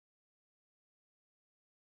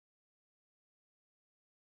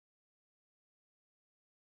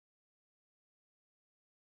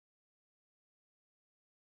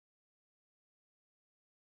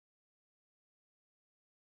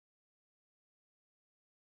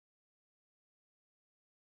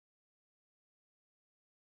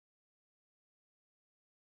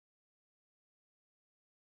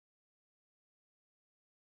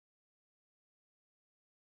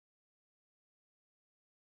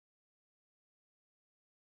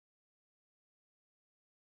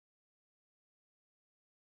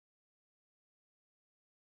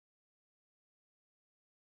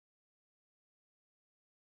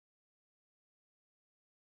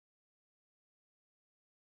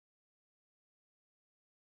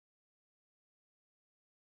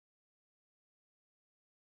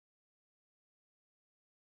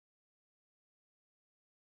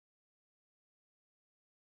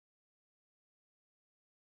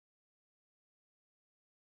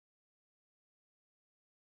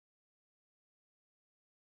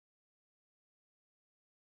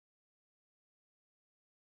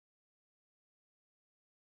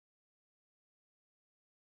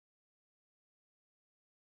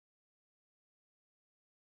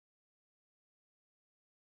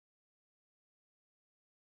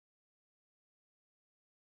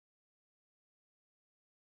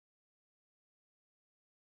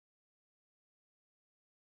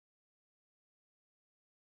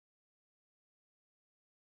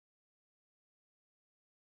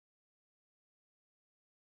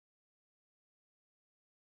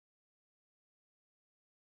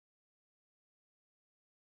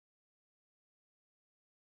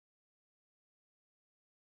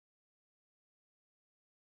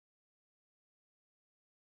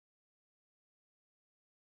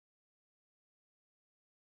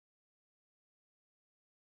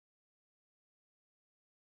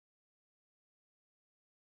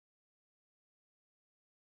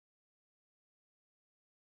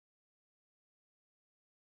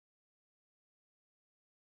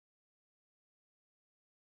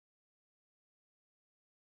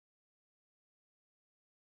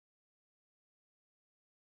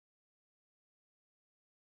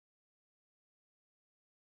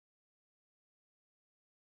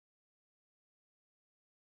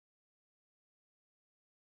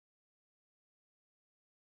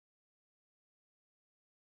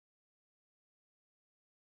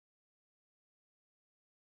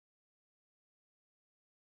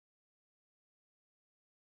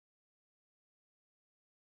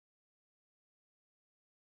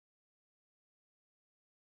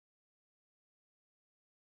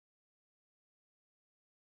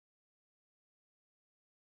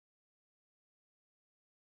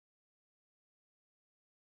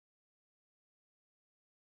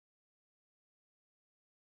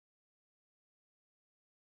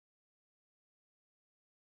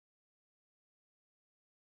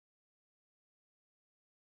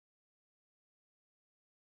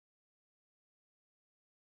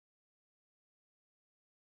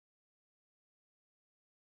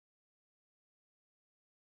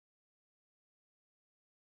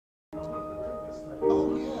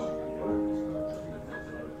Oh, yeah.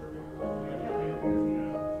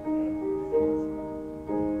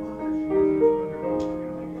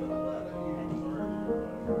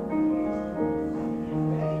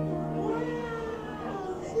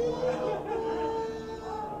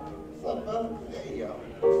 There you go.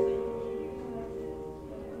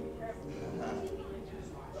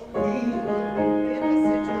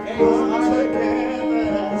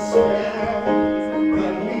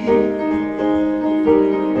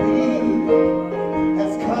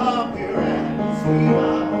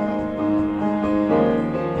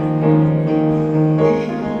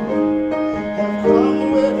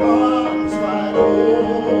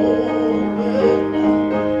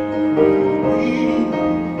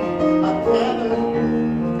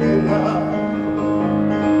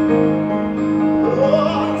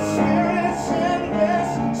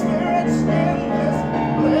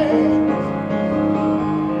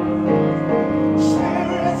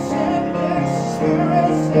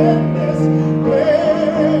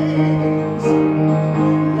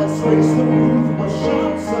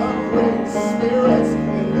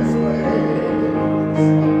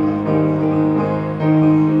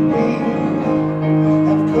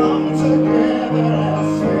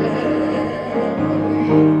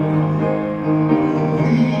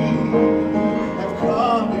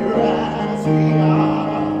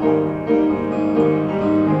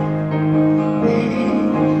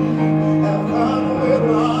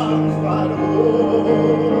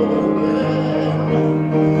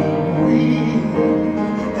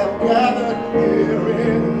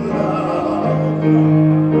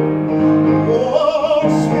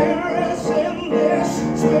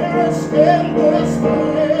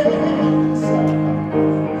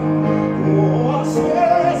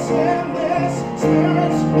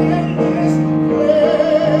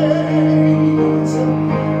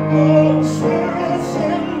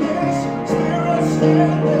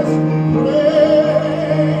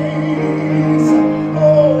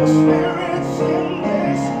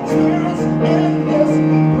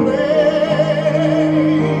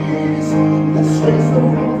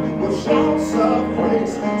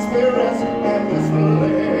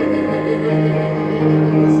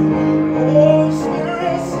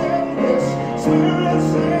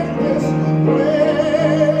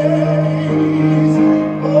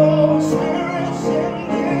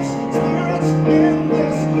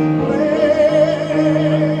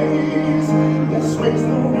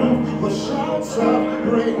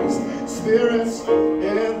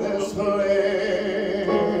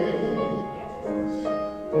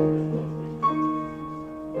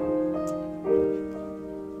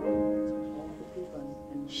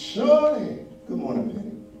 Surely, good morning,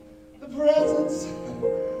 Penny. The presence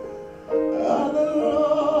of the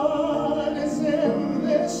Lord is in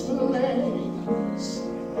this place.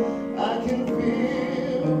 I can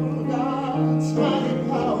feel God's mighty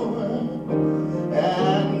power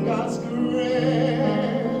and God's grace.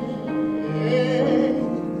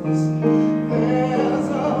 There's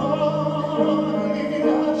a holy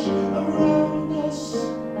hush around us.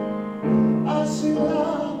 I see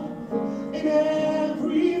love in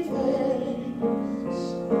every face.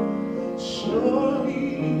 Surely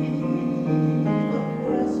the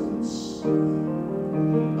presence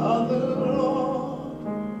of the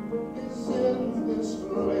Lord is in this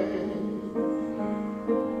place.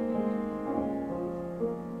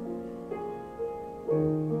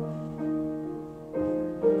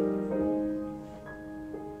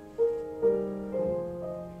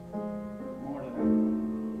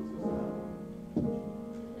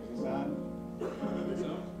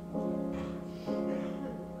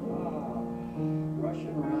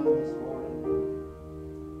 Rushing around this morning.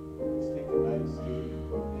 Let's take a nice deep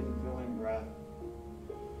infilling breath.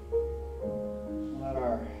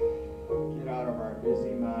 Get out of our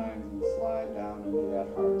busy minds and slide down into that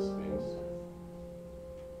heart space.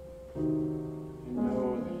 And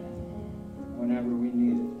know that whenever we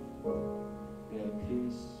need it, that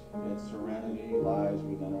peace, that serenity lies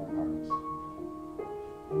within our hearts.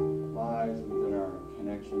 Lies within our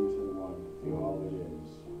connection to the one, the all that is.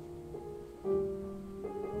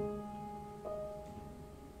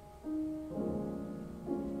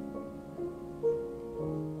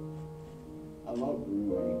 I love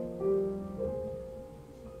Rumi.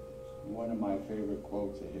 One of my favorite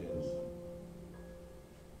quotes of his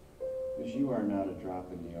is, "You are not a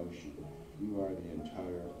drop in the ocean. You are the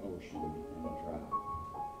entire ocean in a drop."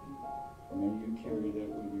 And may you carry that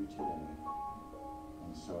with you today.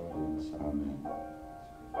 And so it is. Amen.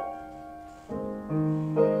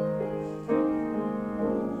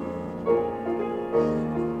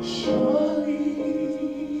 Surely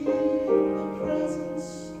the presence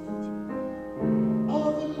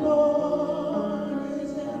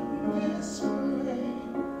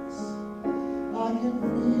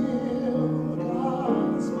feel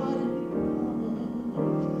God's mighty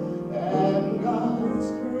power and God's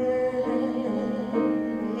grace.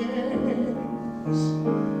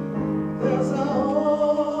 There's a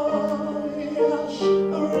holy hush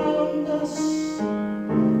around us.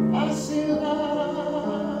 I see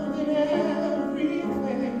love in every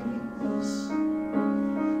face.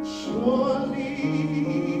 Surely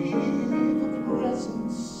the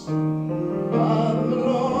presence of the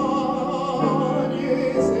Lord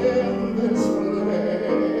is in this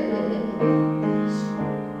place.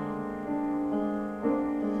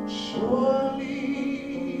 Surely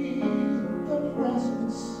the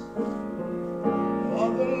presence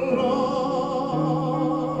of the Lord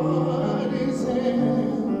is in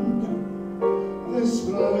this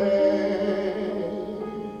place.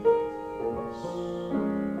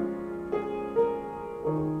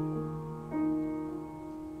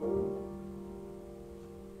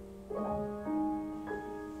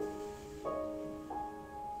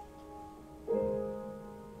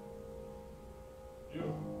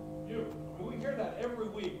 We hear that every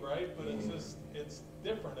week, right? But it's just, it's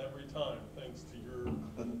different every time, thanks to your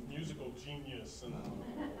musical genius and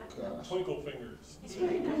twinkle fingers. We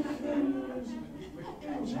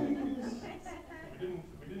didn't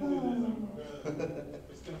do this.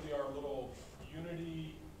 It's going to be our little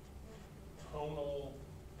Unity tonal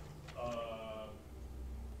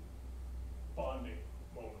bonding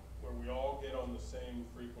moment, where we all get on the same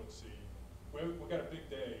frequency. We've got a big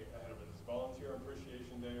day ahead of us. It's Volunteer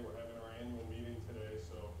Appreciation Day. We're having our annual meeting today,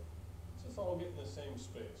 so let's just all get in the same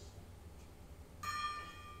space.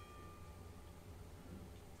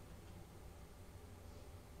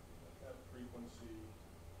 Let that frequency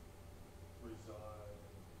reside.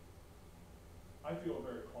 I feel a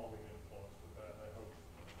very calming influence with that, and I hope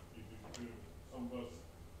you do too. Some of us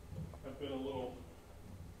have been a little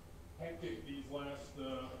hectic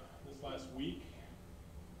this last week.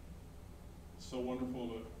 So wonderful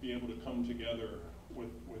to be able to come together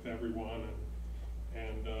with everyone,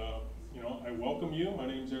 and you know, I welcome you. My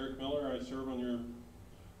name's Eric Miller. I serve on your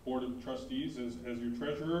Board of Trustees as your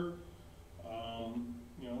treasurer.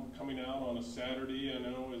 You know, coming out on a Saturday, I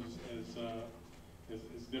know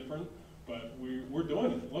is different, but we're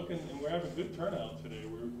doing it. Look, and we're having a good turnout today.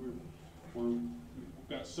 We've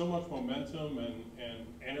got so much momentum and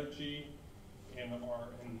energy in our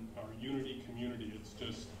Unity community. It's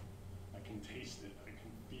just, I can taste it, I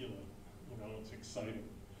can feel it, you know, it's exciting.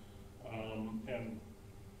 And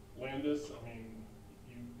Landis, I mean,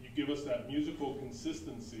 you give us that musical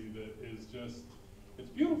consistency that is just, it's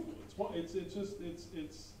beautiful.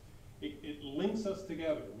 It links us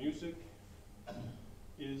together. Music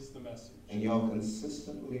is the message. And y'all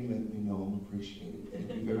consistently let me know I'm appreciated.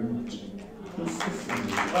 Thank you very much.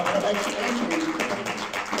 Consistently.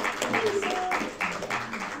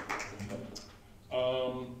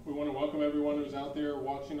 We want to welcome everyone who's out there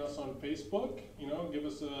watching us on Facebook. You know, give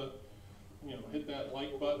us a, you know, hit that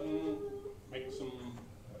like button, make some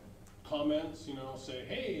comments, you know, say,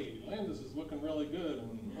 hey, Landis is looking really good,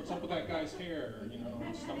 and what's up with that guy's hair, you know,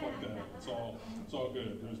 stuff like that. It's all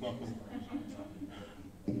good. There's nothing.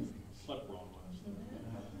 Slept wrong last night.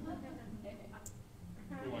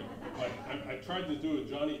 Anyway, I tried to do a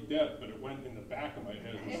Johnny Depp, but it went in the back of my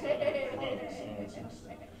head instead of the front, so it's just,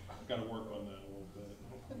 got to work on that a little bit.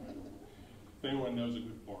 If anyone knows a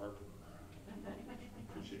good barber,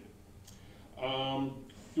 appreciate it.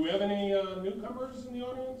 Do we have any newcomers in the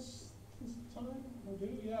audience this time? We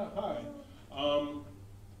do? Yeah, hi.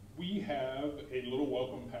 We have a little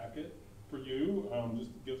welcome packet for you.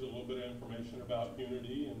 Just gives a little bit of information about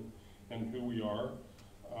Unity and who we are.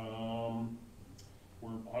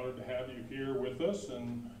 We're honored to have you here with us.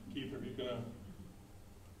 And Keith, are you gonna?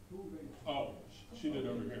 Oh, she did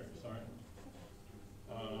over here. Sorry.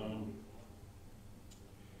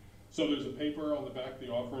 So there's a paper on the back of the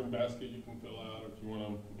offering basket you can fill out if you want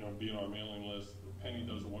to, you know, be on our mailing list. Penny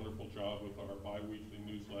does a wonderful job with our bi-weekly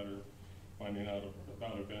newsletter, finding out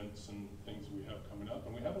about events and things we have coming up.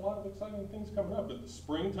 And we have a lot of exciting things coming up. But the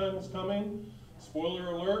springtime is coming.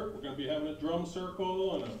 Spoiler alert, we're going to be having a drum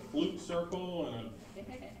circle and a flute circle and a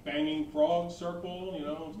banging frog circle. You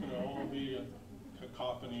know, it's going to all be a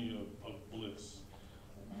cacophony of bliss,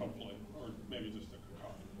 hopefully, or maybe just a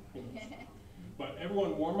cacophony. But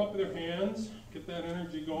everyone warm up their hands, get that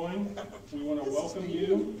energy going. We want to welcome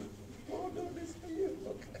you.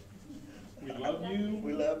 We love you.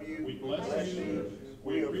 We love you. We bless you.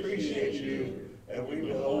 We appreciate you. And we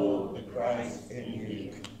behold the Christ in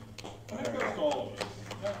you. That goes to all of us.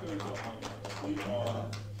 That goes to all of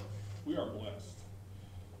us. We are blessed.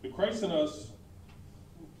 The Christ in us,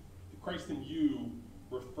 the Christ in you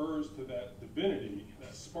refers to that divinity,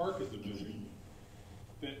 that spark of divinity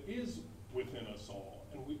that is within us all.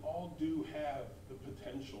 And we all do have the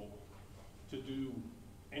potential to do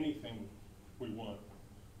anything we want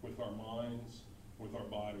with our minds, with our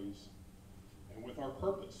bodies, and with our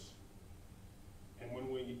purpose. And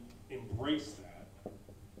when we embrace that,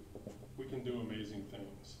 we can do amazing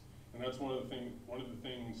things. And that's one of the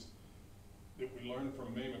things that we learned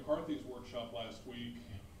from May McCarthy's workshop last week.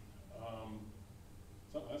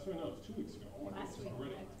 Last week? No, it was 2 weeks ago. Oh my goodness,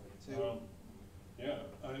 already.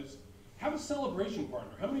 Is have a celebration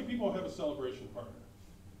partner. How many people have a celebration partner?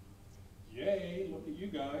 Yay, look at you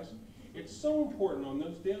guys. It's so important on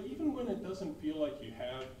those days, even when it doesn't feel like you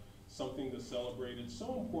have something to celebrate, it's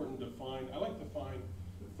so important to find, I like to find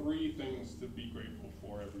 3 things to be grateful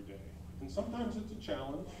for every day. And sometimes it's a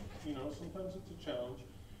challenge, sometimes it's a challenge.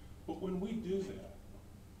 But when we do that,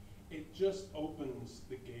 it just opens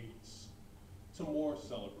the gates to more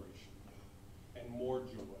celebration and more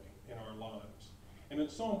joy in our lives. And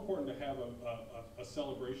it's so important to have a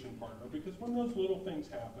celebration partner, because when those little things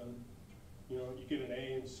happen, you get an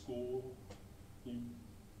A in school, you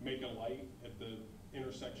make a light at the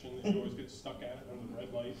intersection that you always get stuck at on the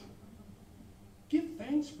red light. Give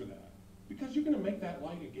thanks for that, because you're going to make that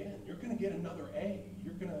light again. You're going to get another A.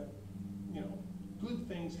 You're going to, good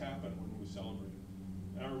things happen when we celebrate.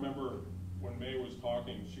 And I remember when May was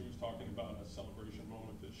talking, she was talking about a celebration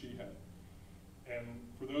moment that she had. And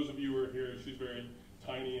for those of you who are here, she's very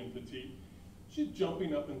tiny and petite. She's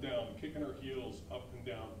jumping up and down, kicking her heels up and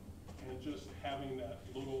down, and just having that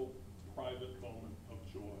little private moment of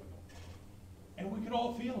joy. And we could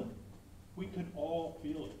all feel it. We could all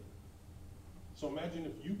feel it. So imagine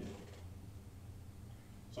if you did.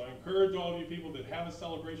 So I encourage all of you people that have a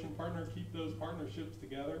celebration partner, keep those partnerships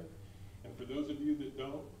together. And for those of you that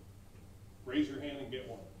don't, raise your hand and get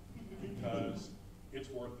one, because it's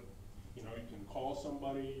worth it. You can call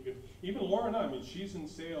somebody. Even Laura and I, she's in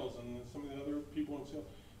sales, and some of the other people in sales,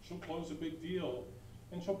 she'll close a big deal,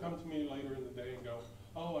 and she'll come to me later in the day and go,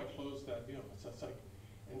 oh, I closed that deal. So it's like,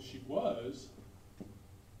 and she was,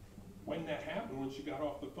 when that happened, when she got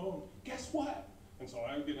off the phone, guess what? And so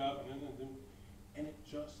I get up, and it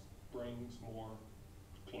just brings more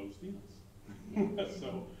closed deals.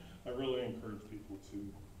 So I really encourage people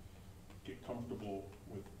to get comfortable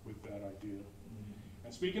with that idea.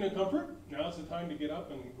 And speaking of comfort, now's the time to get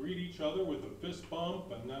up and greet each other with a fist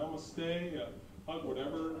bump, a namaste, a hug,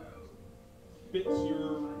 whatever fits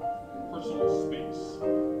your personal space.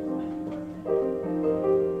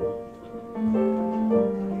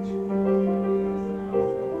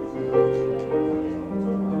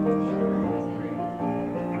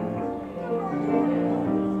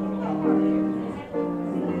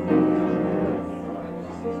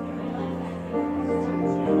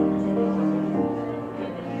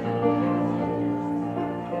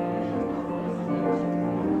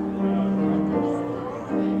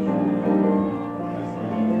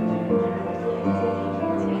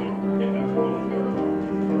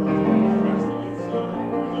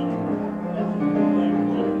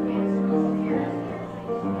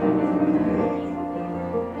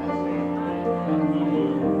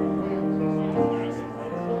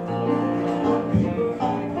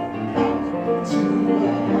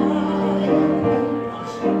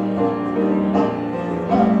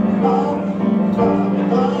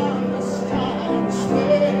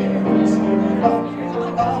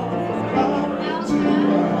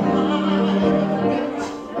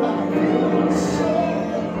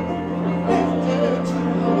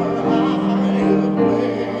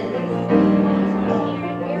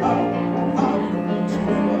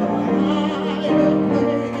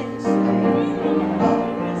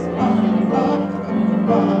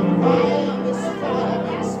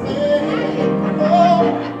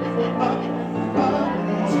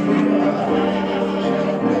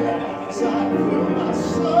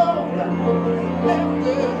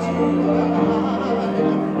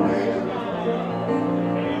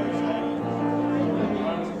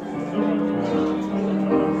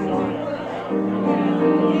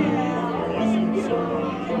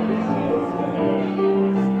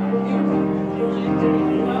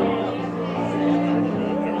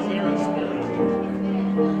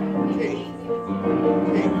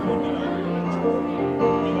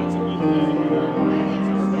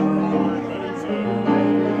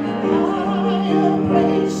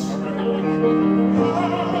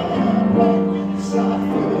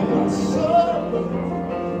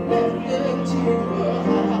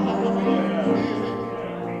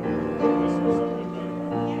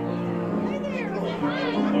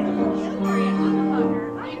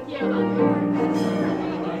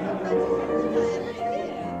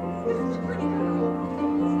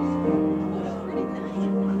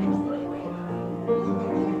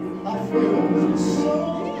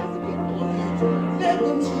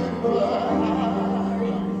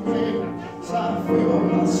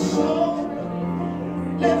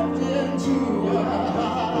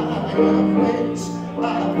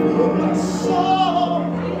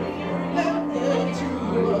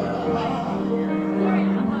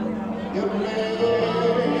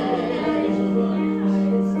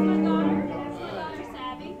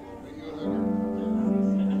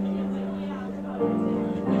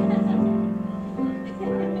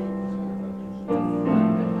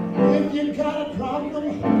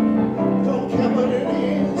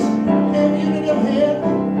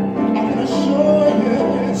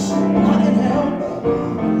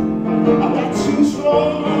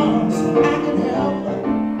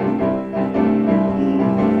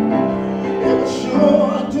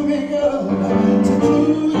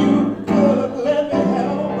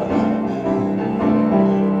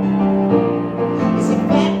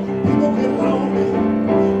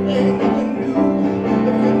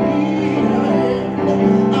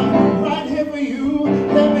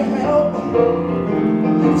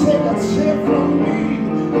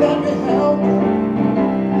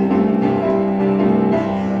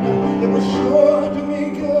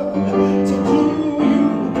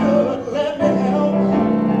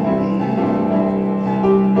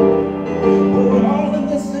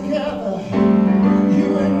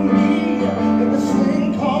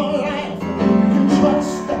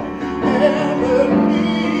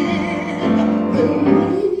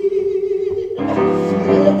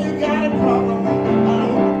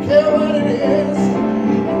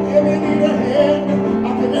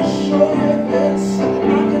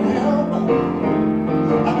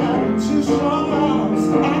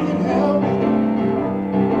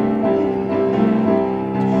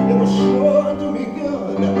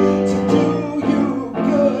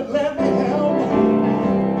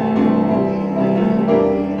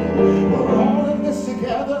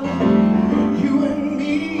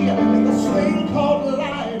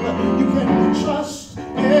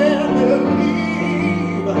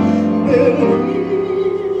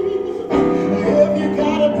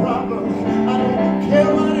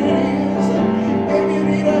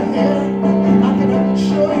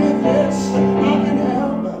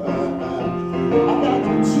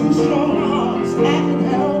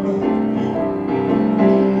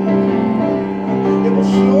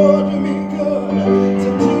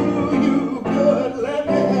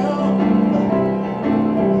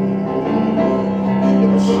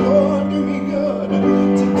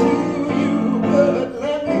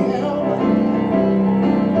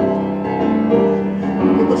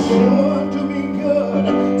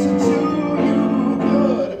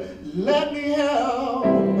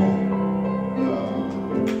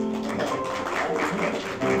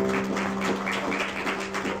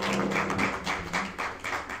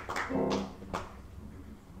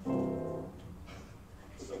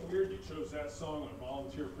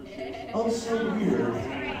 Oh, so weird.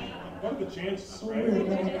 What are the chances, So right? weird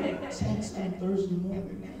that I got a text on Thursday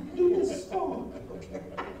morning. Do this song. Okay.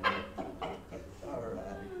 All right.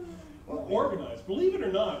 We're organized. Believe it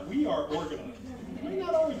or not, we are organized. We may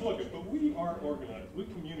not always look it, but we are organized. We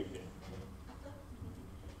communicate.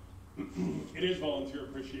 It is Volunteer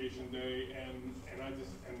Appreciation Day, and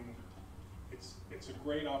it's a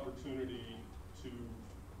great opportunity to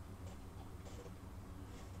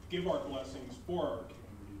give our blessings for our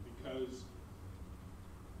community, because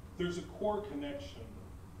there's a core connection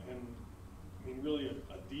and really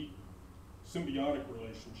a deep symbiotic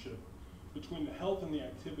relationship between the health and the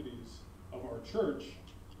activities of our church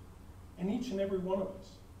and each and every one of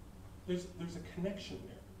us. There's a connection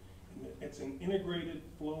there. And it's an integrated,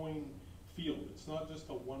 flowing field. It's not just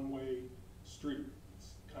a one-way street.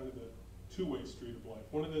 It's kind of a two-way street of life.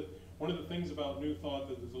 One of the things about New Thought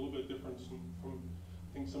that is a little bit different from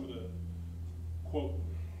I think some of the quote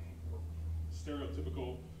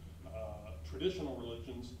stereotypical traditional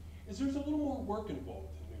religions is there's a little more work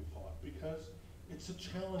involved in New Thought, because it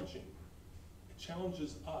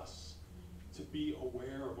challenges us to be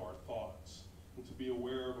aware of our thoughts and to be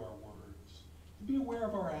aware of our words, to be aware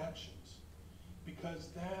of our actions, because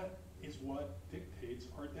that is what dictates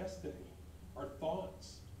our destiny. Our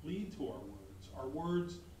thoughts lead to our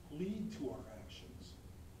words lead to our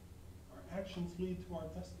actions lead to our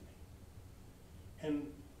destiny. And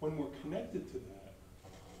when we're connected to that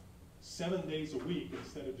 7 days a week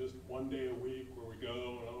instead of just 1 day a week where we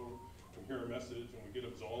go and we hear a message and we get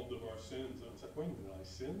absolved of our sins, and it's like, wait a minute, I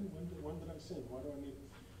sin? When did I sin? Why do I need it?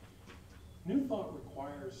 New Thought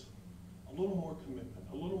requires a little more commitment,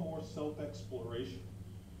 a little more self-exploration,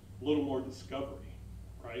 a little more discovery,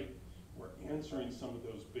 right? We're answering some of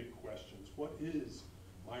those big questions. What is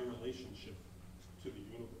my relationship to the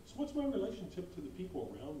universe? What's my relationship to the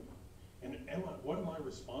people around me? And what am I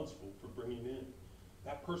responsible for bringing in?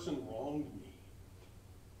 That person wronged me.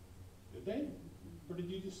 Did they? Or did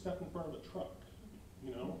you just step in front of a truck?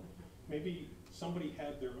 You know? Maybe somebody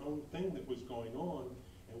had their own thing that was going on,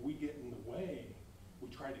 and we get in the way. We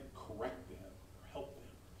try to correct them or help them,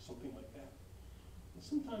 or something like that. And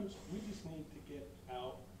sometimes we just need to get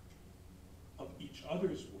out of each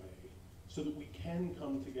other's way so that we can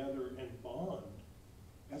come together and bond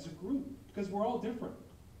as a group, because we're all different.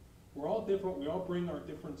 We're all different. We all bring our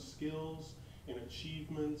different skills and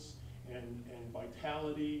achievements and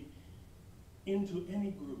vitality into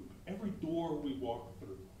any group. Every door we walk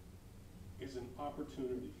through is an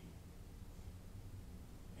opportunity.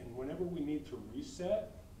 And whenever we need to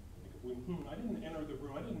reset, like if we, I didn't enter the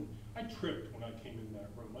room, I tripped when I came in that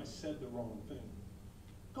room. I said the wrong thing.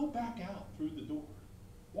 Go back out through the door.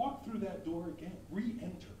 Walk through that door again.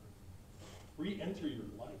 Re-enter. Re-enter your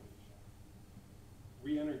life.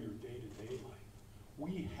 Re-enter your day-to-day life.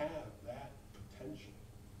 We have that potential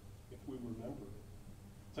if we remember it.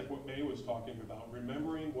 It's like what May was talking about,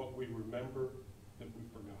 remembering what we remember that we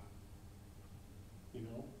forgot. You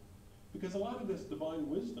know? Because a lot of this divine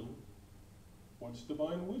wisdom, what's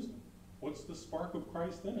divine wisdom? What's the spark of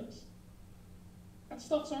Christ in us? That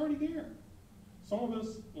stuff's already there. Some of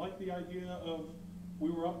us like the idea of we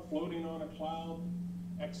were up floating on a cloud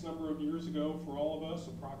X number of years ago for all of us,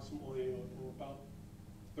 approximately about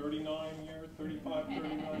 39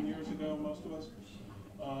 years ago, most of us.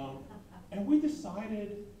 And we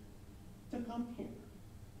decided to come here.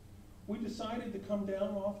 We decided to come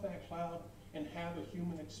down off that cloud and have a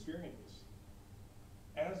human experience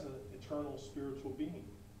as an eternal spiritual being.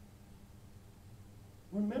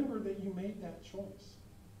 Remember that you made that choice.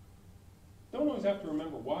 Don't always have to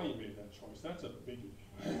remember why you made that choice. That's a biggie.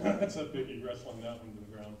 That's a biggie, wrestling that one to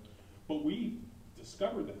the ground. But we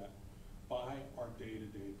discover that by our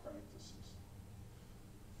day-to-day practices.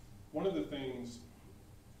 One of the things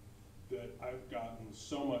that I've gotten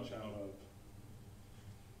so much out of,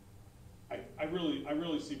 I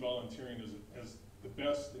really see volunteering as the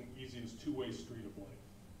best and easiest two-way street of life.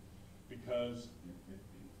 Because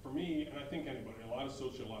for me, and I think anybody, a lot of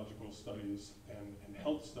sociological studies and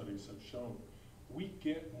health studies have shown, we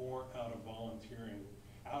get more out of volunteering,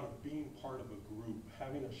 out of being part of a group,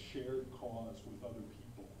 having a shared cause with other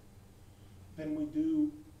people, than we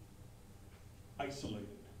do isolated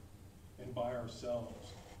and by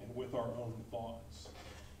ourselves and with our own thoughts.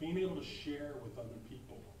 Being able to share with other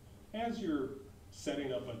people as you're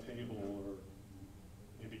setting up a table or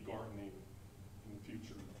maybe gardening in the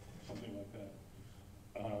future, something like that.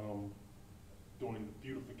 Doing the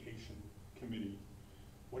beautification committee,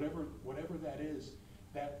 whatever that is,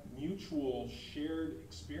 that mutual shared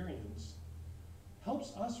experience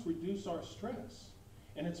helps us reduce our stress.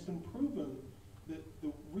 And it's been proven that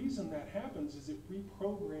the reason that happens is it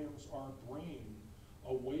reprograms our brain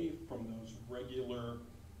away from those regular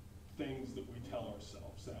things that we tell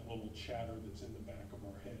ourselves, that little chatter that's in the back of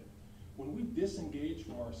our head. When we disengage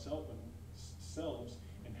from ourselves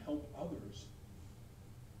and help others,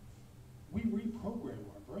 we reprogram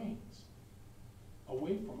our brains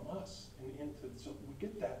away from us and into, so we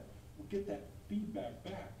get that feedback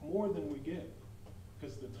back more than we get,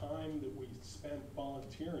 because the time that we spent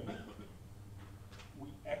volunteering, we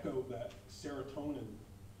echo that serotonin,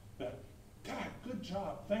 that, God, good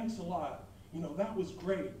job, thanks a lot, you know, that was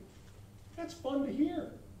great. That's fun to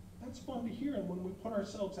hear. That's fun to hear, and when we put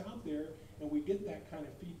ourselves out there and we get that kind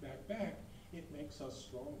of feedback back, it makes us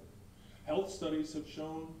stronger. Health studies have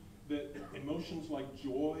shown that emotions like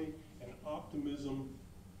joy and optimism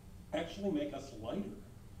actually make us lighter,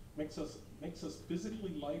 makes us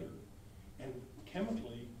physically lighter, and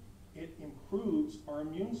chemically it improves our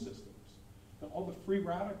immune systems. Now, all the free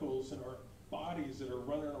radicals in our bodies that are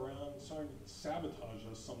running around starting to sabotage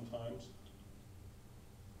us sometimes,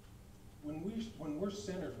 when we're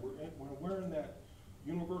centered, when we're in that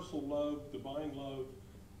universal love, divine love,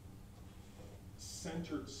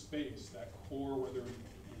 centered space, that core, whether you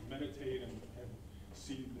meditate and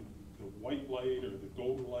see the white light or the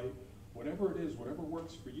golden light, whatever it is, whatever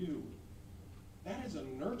works for you, that is a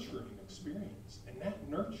nurturing experience. And that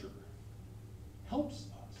nurture helps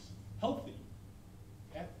us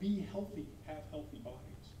be healthy, have healthy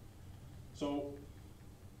bodies. So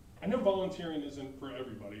I know volunteering isn't for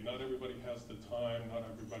everybody. Not everybody has the time, not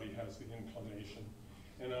everybody has the inclination.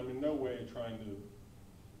 And I'm in no way trying to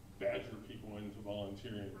badger people into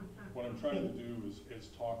volunteering. What I'm trying to do is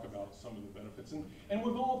talk about some of the benefits. And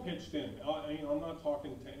we've all pitched in. I'm not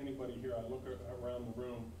talking to anybody here. I look around the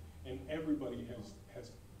room, and everybody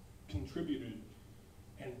has contributed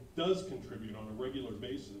and does contribute on a regular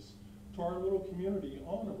basis to our little community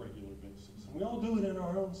on a regular basis. And we all do it in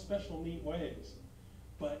our own special, neat ways.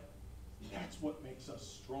 But that's that's what makes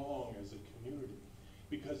us strong as a community,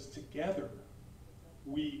 because together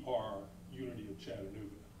we are Unity of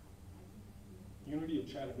Chattanooga. Unity of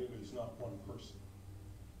Chattanooga is not one person.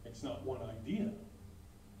 It's not one idea.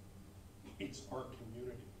 It's our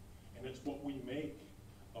community, and it's what we make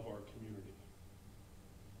of our community.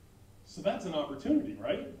 So that's an opportunity,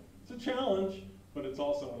 right? It's a challenge, but it's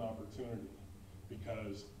also an opportunity,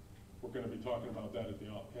 because we're going to be talking about that at the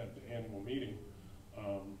annual meeting.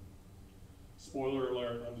 Spoiler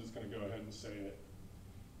alert, I'm just going to go ahead and say it.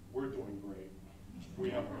 We're doing great.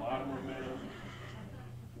 We have a lot of momentum.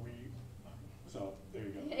 So there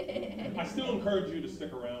you go. I still encourage you to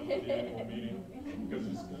stick around for the annual meeting, because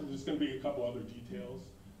there's going to be a couple other details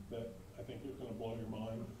that I think are going to blow your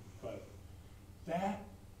mind. But that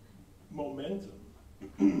momentum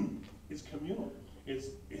is communal.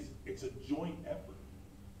 It's a joint effort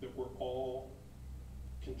that we're all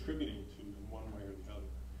contributing to in one way or the other,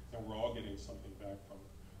 and we're all getting something back from it.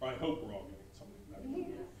 Or I hope we're all getting something back from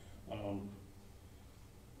it.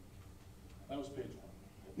 That was page 1.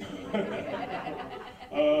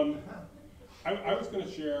 I was going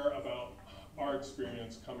to share about our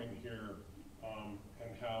experience coming here,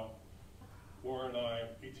 and how Laura and I,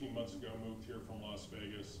 18 months ago, moved here from Las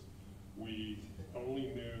Vegas. We only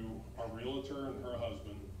knew our realtor and her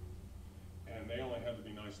husband, and they only had to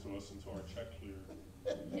be nice to us until our check cleared.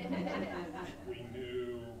 We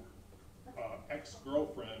knew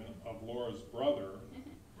ex-girlfriend of Laura's brother,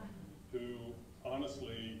 who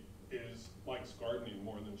honestly likes gardening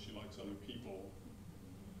more than she likes other people.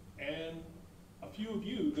 And a few of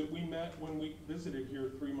you that we met when we visited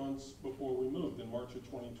here 3 months before we moved in March of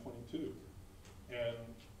 2022. And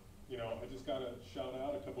you know, I just got to shout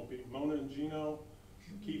out a couple of people: Mona and Gino,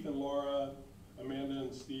 Keith and Laura, Amanda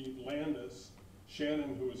and Steve, Landis,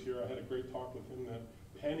 Shannon, who was here. I had a great talk with him.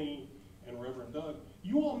 Penny and Reverend Doug.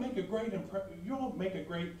 You all make a great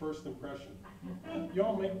first impression. You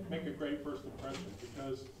all make a great first impression,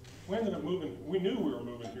 because we ended up moving. We knew we were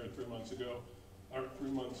moving here 3 months ago, or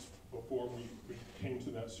 3 months before we came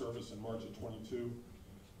to that service in March of 22.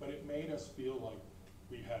 But it made us feel like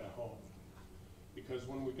we had a home. Because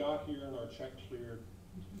when we got here and our check cleared,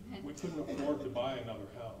 we couldn't afford to buy another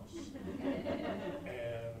house.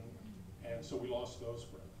 And so we lost those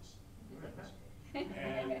friends.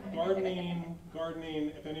 And gardening,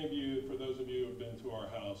 if any of you, for those of you who have been to our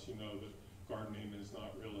house, you know that gardening is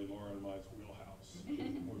not really Laura and mine's wheelhouse.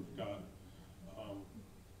 We've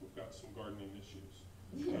got some gardening issues.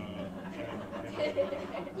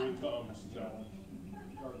 Green thumbs, no.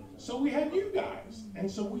 So we had you guys,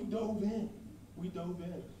 and so we dove in.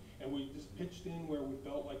 And we just pitched in where we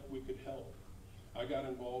felt like we could help. I got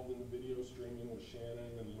involved in the video streaming with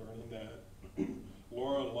Shannon and learning that.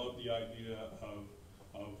 Laura loved the idea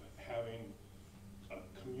of having a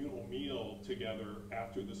communal meal together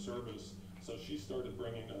after the service, so she started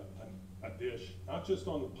bringing a dish, not just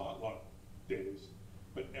on the potluck days,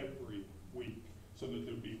 but every week, so that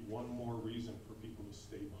there'd be one more reason for people to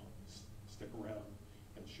stick around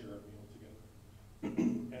and share a meal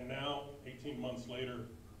together. And now, 18 months later,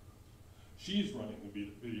 she's running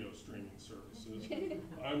the video streaming services.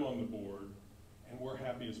 I'm on the board, and we're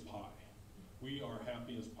happy as pie. We are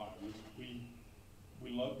happy as pie. We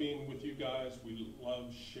love being with you guys. We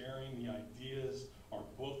love sharing the ideas, our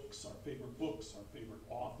favorite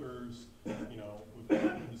authors. You know, we've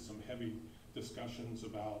gotten into some heavy discussions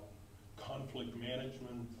about conflict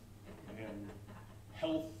management and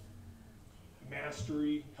health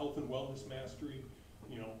mastery, health and wellness mastery.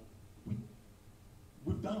 You know,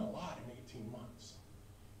 we've done a lot in 18 months,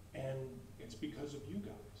 and it's because of you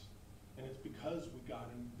guys, and it's because we got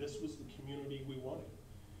in. This was the community we wanted.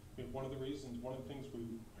 And one of the things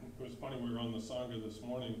it was funny, we were on the Sangha this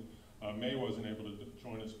morning. May wasn't able to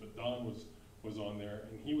join us, but Don was on there,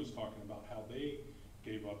 and he was talking about how they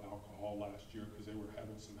gave up alcohol last year because they were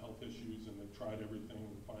having some health issues, and they tried everything,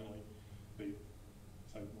 and finally they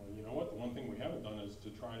said, well, you know what, the one thing we haven't done is to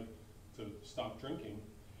try to stop drinking,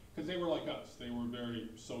 because they were like us. They were very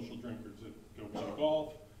social drinkers that go play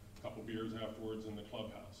golf, a couple beers afterwards in the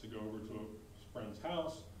clubhouse. They go over to a friend's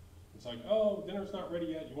house. It's like, oh, dinner's not ready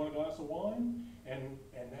yet. You want a glass of wine? And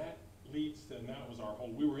that leads to, and that was our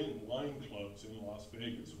whole, we were in wine clubs in Las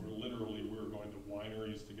Vegas, where literally we were going to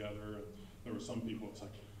wineries together. And there were some people, it's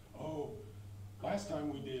like, oh, last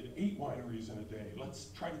time we did 8 wineries in a day. Let's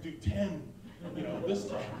try to do 10, you know, this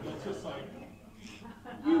time. And it's just like,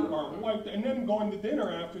 you are wiped. And then going to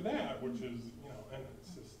dinner after that, which is, you know, and it's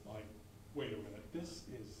just like, wait a minute,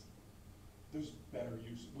 there's better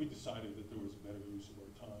use. We decided that there was a better use of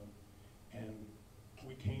our time. And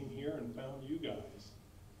we came here and found you guys.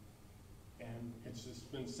 And it's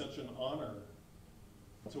just been such an honor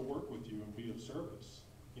to work with you and be of service.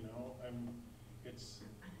 You know,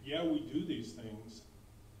 yeah, we do these things,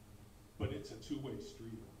 but it's a two-way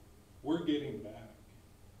street. We're getting back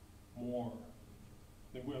more.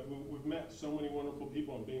 We've met so many wonderful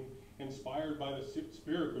people and being inspired by the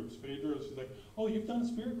spirit groups. Phaedra is like, oh, you've done a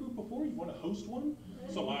spirit group before? You want to host one?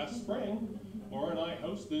 So last spring, Laura and I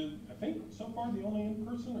hosted, I think so far the only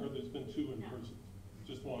in-person, or there's been two in-person?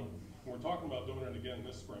 Just one. And we're talking about doing it again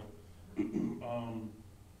this spring.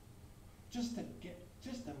 Just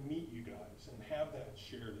to meet you guys and have that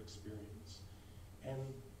shared experience. And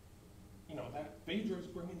you know, that Phaedra's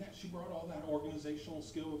bringing that, she brought all that organizational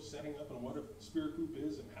skill of setting up and what a spirit group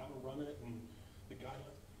is and how to run it and the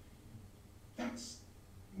guidelines. That's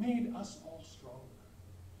made us all stronger.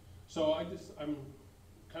 So I'm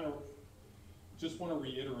kind of just want to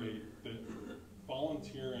reiterate that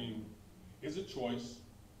volunteering is a choice.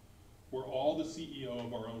 We're all the CEO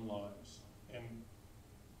of our own lives. And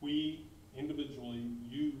we individually,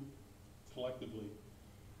 you collectively,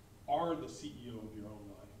 are the CEO of your own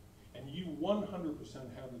life. And you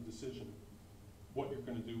 100% have the decision what you're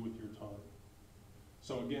going to do with your time.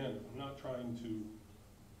 So again, I'm not trying to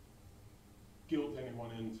guilt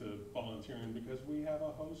anyone into volunteering because we have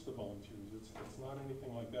a host of volunteers. It's not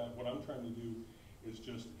anything like that. What I'm trying to do is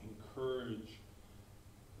just encourage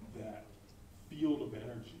that field of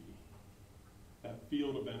energy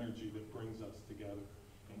that brings us together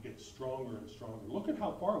and gets stronger and stronger. Look at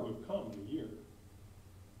how far we've come in a year.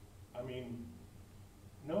 I mean,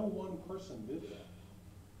 no one person did that.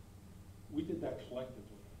 We did that collectively.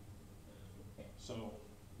 So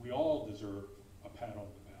we all deserve a pat on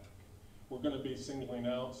the back. We're going to be singling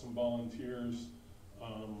out some volunteers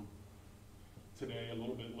today, a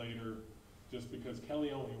little bit later, just because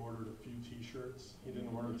Kelly only ordered a few t-shirts. He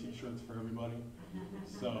didn't order t-shirts for everybody.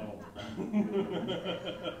 So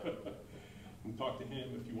and talk to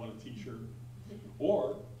him if you want a t-shirt.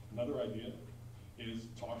 Or another idea is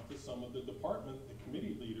talk to some of the department, the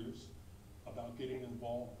committee leaders about getting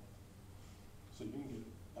involved. So you can get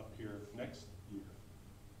up here next year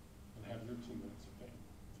and have your 2 minutes of fame,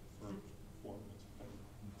 or 4 minutes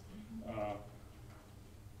of fame.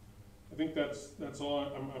 I think that's all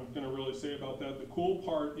I'm going to really say about that. The cool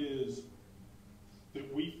part is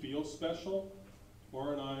that we feel special.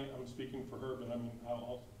 Laura and I'm speaking for her, but I mean,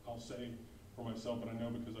 I'll say for myself, but I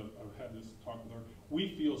know because I've had this talk with her.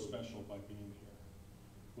 We feel special by being here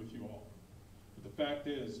with you all. But the fact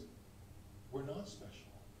is, we're not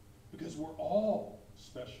special because we're all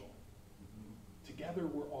special. Together,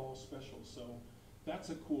 we're all special. So that's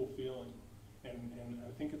a cool feeling. And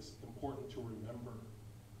I think it's important to remember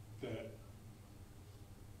that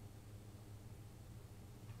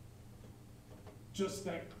just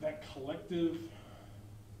that collective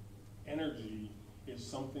energy is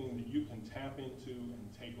something that you can tap into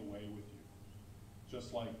and take away with you.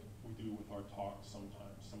 Just like we do with our talks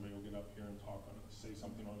sometimes. Somebody will get up here and talk on it, say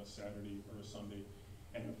something on a Saturday or a Sunday,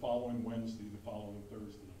 and the following Wednesday, the following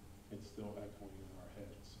Thursday, it's still echoing in our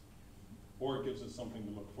heads. Or it gives us something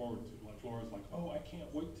to look forward to. Like Laura's like, oh, I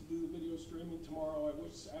can't wait to do the video streaming tomorrow. I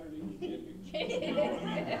wish Saturday would get here. You know,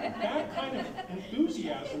 I mean, that kind of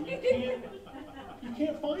enthusiasm, you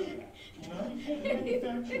can't find that. You know, you can't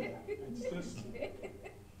manufacture that. It's just,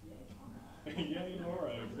 yay,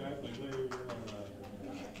 Laura, exactly.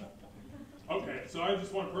 Okay, so I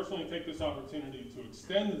just want to personally take this opportunity to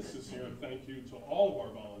extend this sincere thank you to all of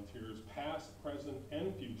our volunteers, past, present,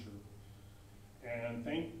 and future. And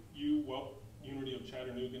thank you, Unity of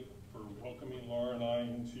Chattanooga, for welcoming Laura and I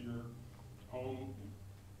into your home,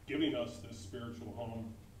 giving us this spiritual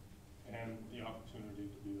home and the opportunity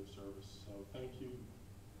to be of service. So thank you,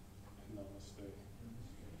 and namaste.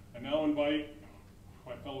 I now invite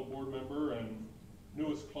my fellow board member and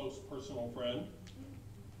newest close personal friend,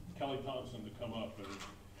 Kelly Thompson, to come up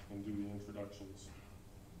and do the introductions.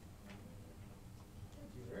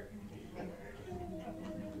 Thank you, Eric.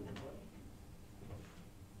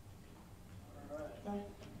 All right.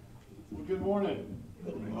 Well, good morning.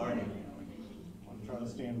 Good morning. I'm going to try to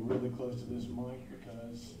stand really close to this mic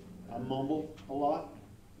because I mumble a lot.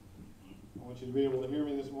 I want you to be able to hear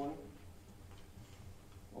me this morning.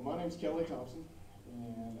 Well, my name's Kelly Thompson,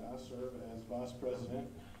 and I serve as Vice President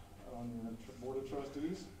on the Board of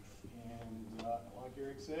Trustees. And like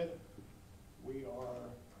Eric said, we are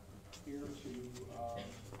here to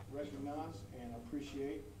recognize and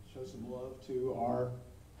appreciate, show some love to our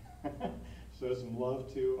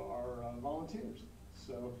volunteers.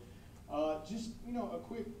 So, just a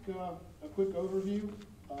quick overview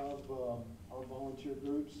of our volunteer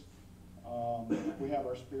groups. We have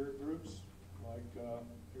our spirit groups, like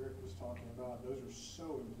Eric was talking about, those are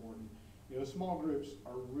so important. You know, small groups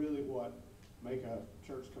are really what make a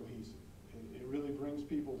church cohesive. It really brings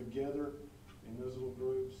people together in those little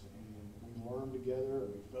groups, and we learn together,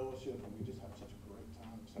 and we fellowship, and we just have such a great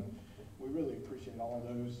time. So we really appreciate all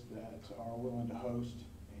those that are willing to host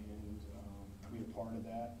and be a part of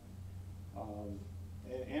that.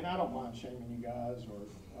 And I don't mind shaming you guys or,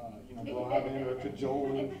 bribing or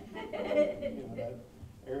cajoling. That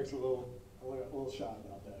Eric's a little shy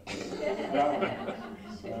about that.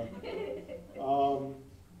 So,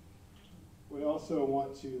 we also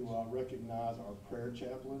want to recognize our prayer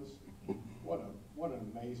chaplains. What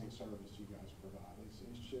an amazing service you guys provide.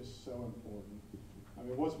 It's just so important. I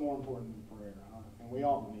mean, what's more important than prayer, huh? And we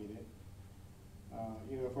all need it.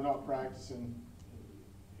 If we're not practicing,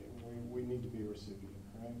 we need to be a recipient,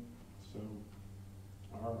 right? So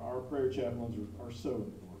our prayer chaplains are so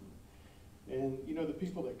important. And, the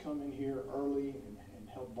people that come in here early and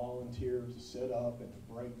help volunteer to set up and to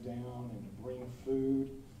break down and to bring food,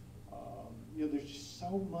 there's just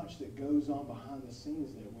so much that goes on behind the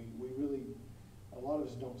scenes that we really, a lot of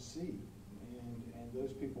us don't see. And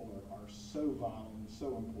those people are so vital and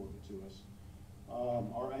so important to us.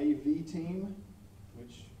 Our AV team,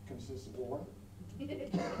 which consists of Laura.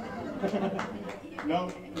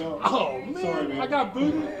 No. Oh man, sorry, man. I got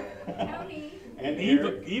booted. Tony. And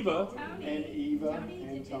Eva. Tony. And Eva Tony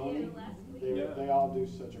and did Tony. video last week. They all do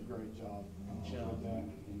such a great job with that.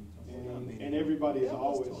 And everybody is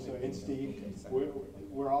always, and Steve,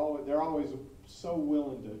 they're always so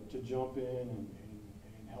willing to jump in and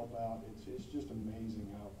help out. It's just amazing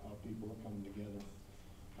how people are coming together.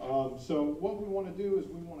 So what we want to do is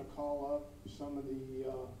we want to call up some of the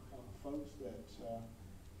folks that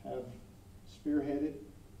have spearheaded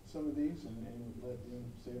some of these and let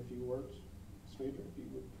them say a few words. Svedra, if you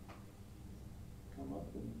would come up,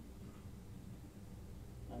 and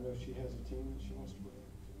I know she has a team that she wants to bring.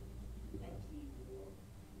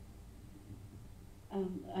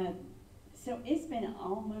 So it's been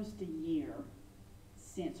almost a year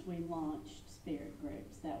since we launched Spirit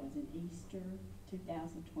Groups. That was in Easter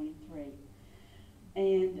 2023.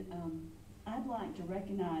 And I'd like to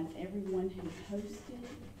recognize everyone who hosted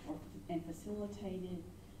and facilitated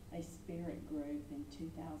a Spirit Group in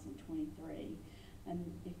 2023.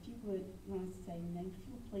 And if you would, when I say your name, if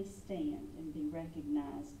you would please stand and be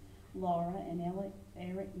recognized. Laura and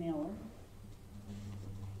Eric Miller.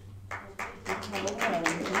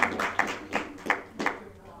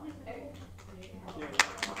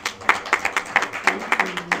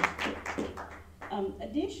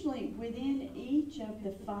 Additionally, within each of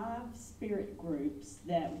the 5 spirit groups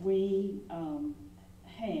that we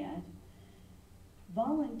had,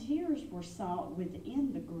 volunteers were sought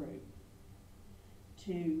within the group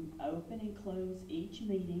to open and close each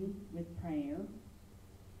meeting with prayer,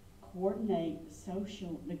 coordinate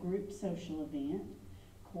the group social event,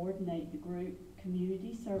 coordinate the group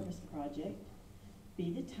community service project,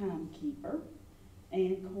 be the timekeeper,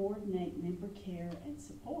 and coordinate member care and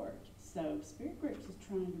support. So Spirit Groups is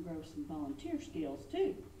trying to grow some volunteer skills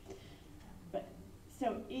too. But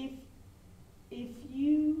so if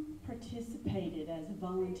you participated as a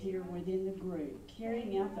volunteer within the group,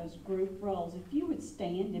 carrying out those group roles, if you would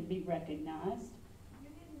stand and be recognized. You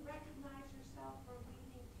didn't recognize yourself for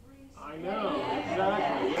leading 3 I know,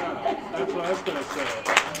 exactly, yeah. That's what I was going to say.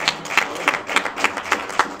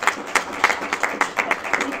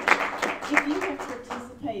 If you have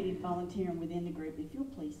participated volunteering within the group, if you'll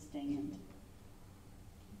please stand.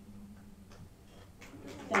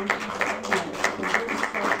 Thank you so much for your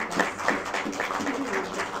service.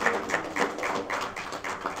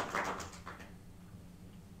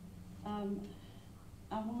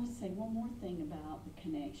 I want to say one more thing about the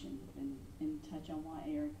connection and touch on what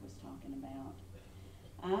Eric was talking about.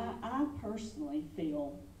 I personally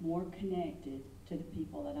feel more connected to the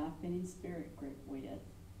people that I've been in Spirit Group with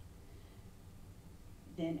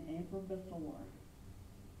than ever before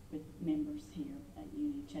with members here at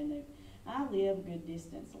Unity of Chattanooga. I live a good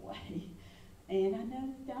distance away, and I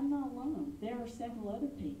know that I'm not alone. There are several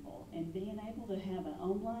other people, and being able to have an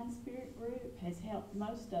online Spirit Group has helped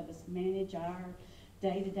most of us manage our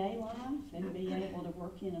day-to-day life and be able to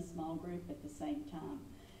work in a small group at the same time.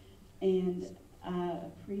 And I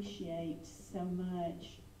appreciate so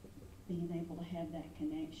much being able to have that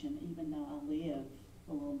connection, even though I live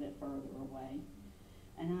a little bit further away.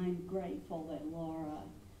 And I'm grateful that Laura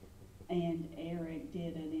and Eric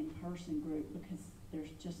did an in-person group, because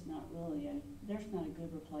there's just not really there's not a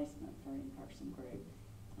good replacement for an in-person group.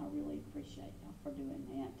 I really appreciate y'all for doing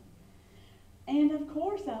that. And of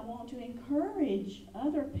course, I want to encourage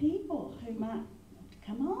other people who might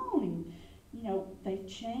come on You know, they've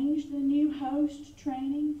changed the new host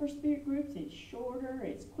training for spirit groups. It's shorter,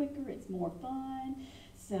 it's quicker, it's more fun.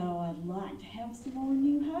 So I'd like to have some more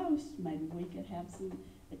new hosts. Maybe we could have some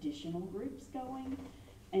additional groups going.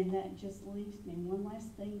 And that just leaves me one last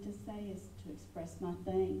thing to say is to express my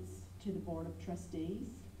thanks to the Board of Trustees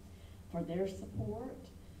for their support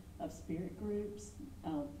of spirit groups.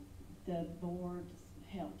 The board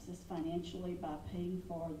helps us financially by paying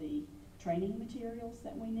for the training materials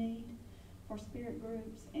that we need for spirit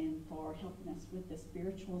groups and for helping us with the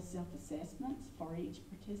spiritual self-assessments for each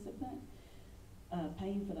participant,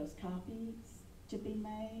 paying for those copies to be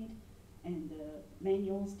made and the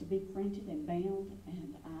manuals to be printed and bound,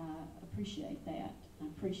 and I appreciate that. I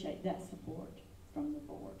appreciate that support from the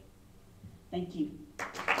board. Thank you.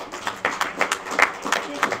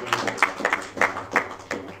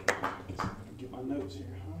 Get my notes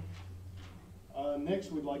here, huh?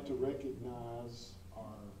 Next, we'd like to recognize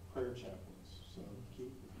our prayer chaplains. So,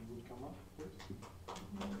 Keith, if you would come up, please.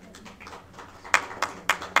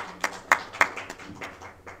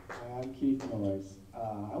 Hi, I'm Keith Noyes.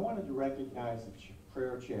 I wanted to recognize the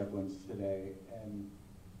prayer chaplains today, and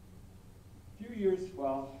a few years,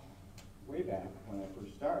 well, way back when I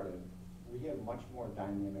first started, we had much more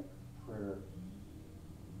dynamic prayer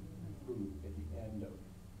group at the end of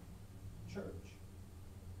church.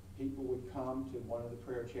 People would come to one of the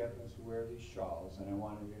prayer chaplains who wear these shawls, and I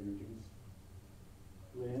wanted to introduce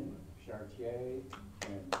Lynn Chartier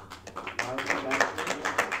and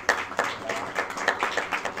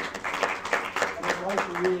I'd like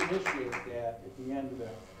to reinitiate that at the end of the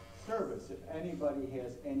service. If anybody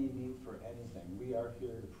has any need for anything, we are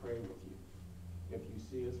here to pray with you. If you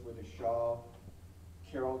see us with a shawl,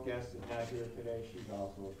 Carol Guest is not here today. She's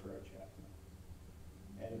also a prayer chaplain.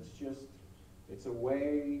 And it's a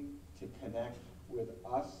way to connect with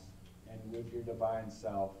us and with your divine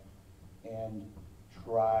self and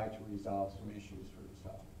try to resolve some issues for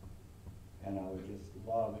yourself. And I would just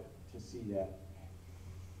love it to see that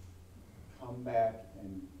come back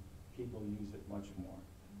and people use it much more.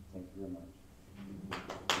 Thank you very much.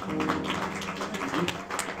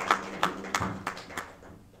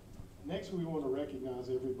 Next, we want to recognize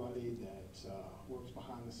everybody that works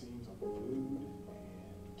behind the scenes on the food and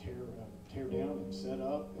tear down and set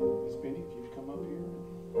up. And Miss Penny, if you'd come up here.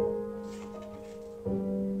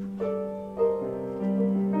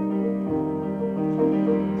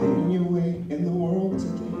 Pulling your way in the world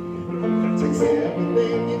today takes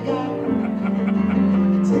everything you got.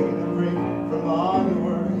 Taking a break from all your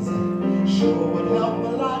worries sure would help a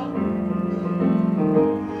lot.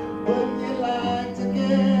 Wouldn't you like to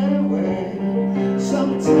get away?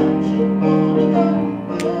 Sometimes you wanna go,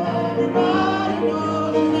 but everybody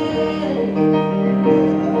knows your name.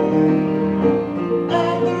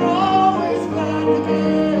 And they're always glad to be.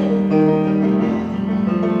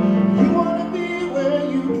 You wanna be where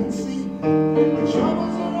you can see the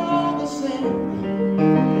troubles are all the same.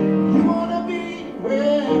 You wanna be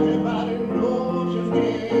where everybody knows your name.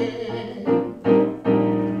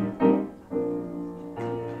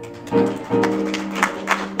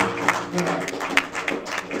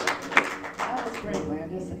 That was great,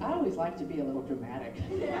 Landis. I always like to be a little dramatic.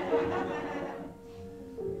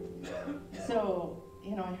 So,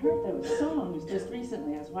 you know, I heard those songs just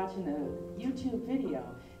recently. I was watching a YouTube video,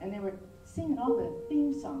 and they were singing all the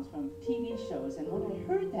theme songs from TV shows. And when I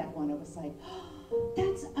heard that one, it was like, oh,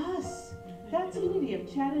 that's us. That's Unity of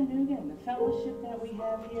Chattanooga and the fellowship that we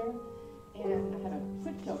have here. And I have a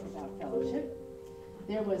quick joke about fellowship.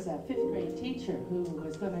 There was a 5th grade teacher who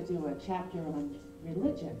was going to do a chapter on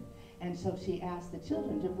religion. And so she asked the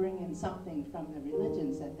children to bring in something from the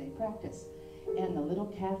religions that they practice. And the little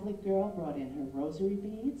Catholic girl brought in her rosary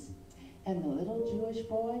beads. And the little Jewish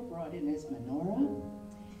boy brought in his menorah.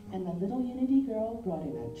 And the little Unity girl brought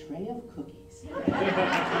in a tray of cookies.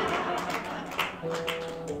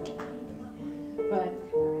 But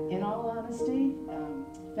in all honesty,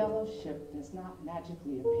 fellowship does not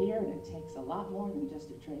magically appear, and it takes a lot more than just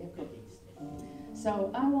a tray of cookies.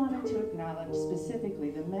 So I wanted to acknowledge specifically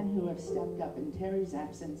the men who have stepped up in Terry's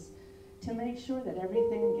absence to make sure that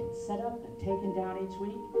everything gets set up and taken down each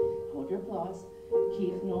week. Hold your applause.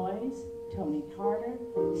 Keith Noyes, Tony Carter,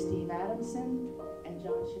 Steve Adamson, and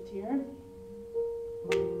John Shatir.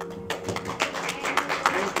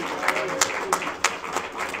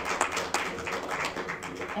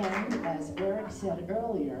 And as Eric said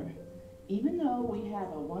earlier, even though we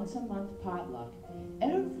have a once-a-month potluck,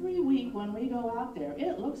 every week when we go out there,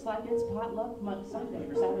 it looks like it's potluck Sunday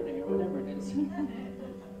or Saturday or whatever it is.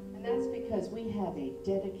 And that's because we have a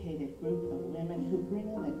dedicated group of women who bring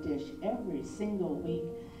in a dish every single week.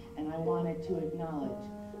 And I wanted to acknowledge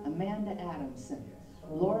Amanda Adamson,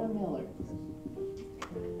 Laura Miller,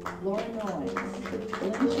 Laura Noyes,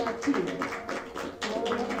 Lynn Chartier,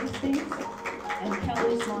 Gloria Hastings, and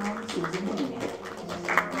Kelly's mom, Susan Mooney.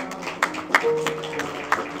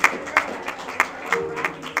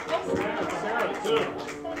 Sarah, too.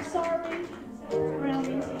 I'm sorry,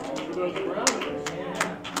 brownies. For those brownies.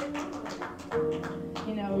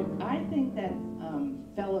 You know, I think that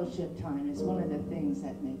fellowship time is one of the things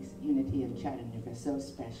that makes Unity of Chattanooga so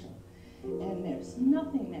special. And there's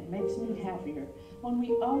nothing that makes me happier when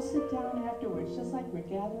we all sit down afterwards, just like we're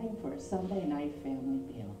gathering for a Sunday night family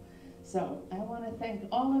meal. So I want to thank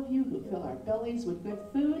all of you who fill our bellies with good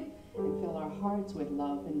food and fill our hearts with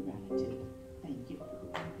love and gratitude. Thank you.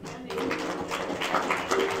 That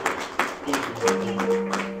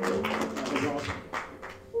was awesome.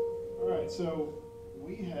 All right, so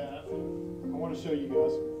we have, I want to show you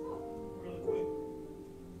guys really quick.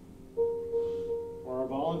 For our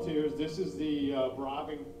volunteers, this is the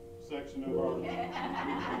bribing section of our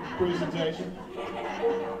presentation.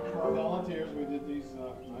 For our volunteers, we did these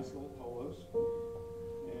nice little polos.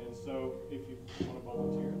 And so if you want to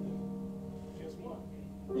volunteer, then guess what?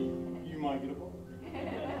 You might get a polo.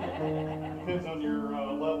 Depends on your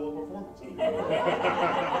level of performance.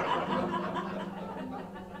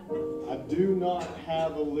 I do not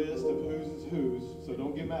have a list of whose is whose, so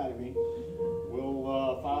don't get mad at me.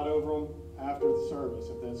 We'll fight over them after the service,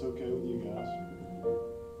 if that's okay with you guys.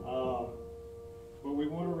 But we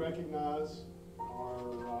want to recognize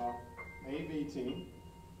our AV team,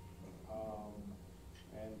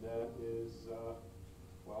 and that is,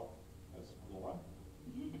 well, that's Laura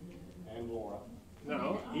and Laura.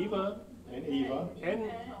 No, Eva. And Eva.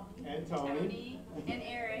 And Tony. And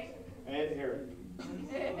Eric. And Eric.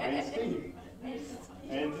 And Steve.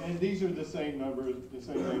 And these are the same numbers, the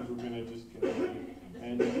same names we're going to just continue.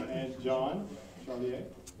 And John Charlier.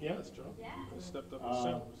 yeah, it's John. Yeah. I stepped up and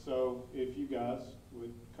sang. So if you guys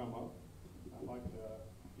would come up, I'd like to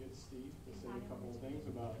get Steve to say a couple of things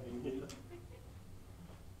about AV.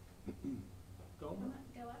 Go.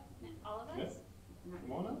 Go up. All of Yeah. us?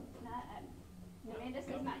 Come on up. Not, Amanda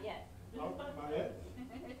says not yet. Oh, not yet?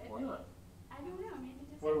 Why not? I don't know, Amanda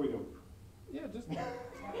just. What are we doing? Yeah, just.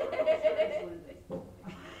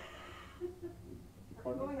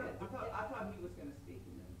 Pardon? Go ahead. I thought he was gonna speak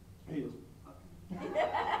and then. He is.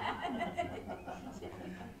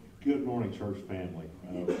 Good morning, church family.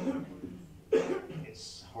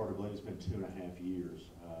 It's hard to believe it's been 2.5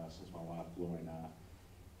 years since my wife Lori and I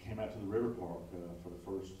came out to the River Park for the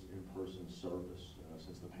first in-person service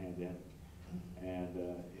since the pandemic. And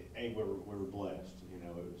we were blessed. You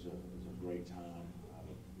know, it was a great time.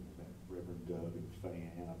 Met Reverend Doug and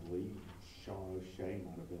Fan. I believe Sean O'Shea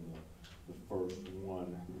might have been the first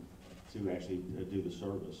one to actually do the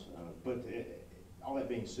service. But all that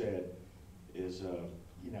being said, is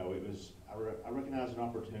you know, it was I recognize an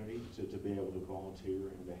opportunity to be able to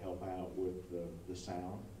volunteer and to help out with the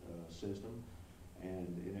sound system, and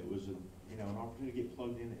it was an opportunity to get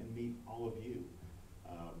plugged in and meet all of you.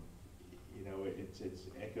 You know, it's to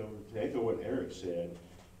echo what Eric said.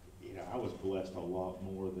 You know, I was blessed a lot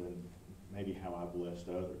more than maybe how I blessed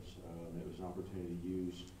others. It was an opportunity to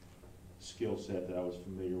use skill set that I was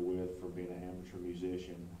familiar with from being an amateur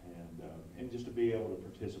musician, and just to be able to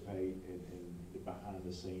participate in the behind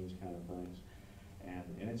the scenes kind of things,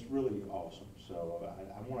 and it's really awesome. So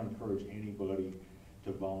I want to encourage anybody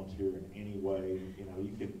to volunteer in any way. You know,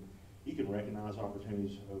 you can recognize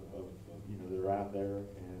opportunities of that are out there,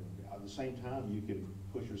 and at the same time you can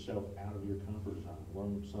push yourself out of your comfort zone,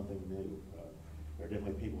 learn something new. There are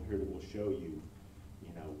definitely people here that will show you,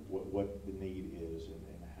 what the need is and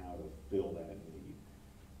how to fill that need.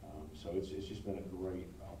 So it's just been a great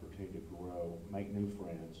opportunity to grow, make new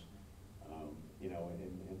friends,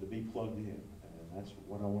 and to be plugged in. And that's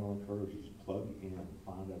what I want to encourage you: plug in,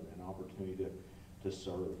 find an opportunity to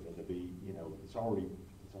serve, and to be, you're already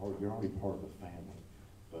part of the family.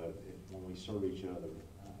 But when we serve each other,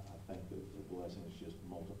 I think that the blessing is just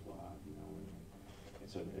multiplied.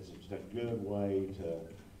 And it's just a good way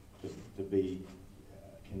to be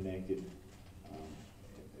connected.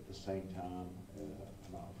 At the same time,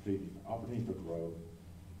 an opportunity for growth.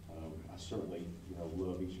 I certainly,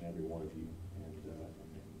 love each and every one of you, and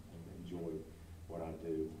enjoy what I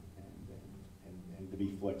do, and to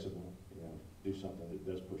be flexible. Do something that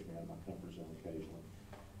does push me out of my comfort zone occasionally,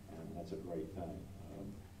 and that's a great thing.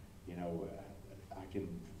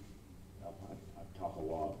 I talk a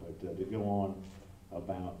lot, but to go on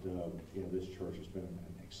about this church, it's been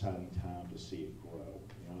an exciting time to see it grow,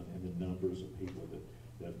 and the numbers of people that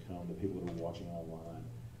have come, the people that are watching online.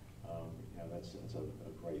 That's a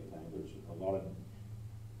great thing. There's a lot of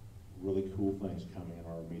really cool things coming in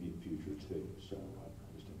our immediate future too. So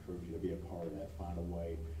I just encourage you to be a part of that, find a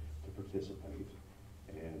way to participate,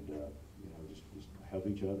 and you know, just help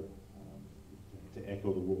each other. To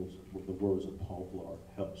echo the words of Paul Blart,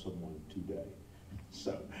 help someone today.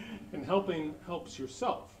 So, And helping helps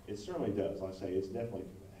yourself. it certainly does. Like I say, it's definitely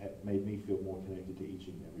made me feel more connected to each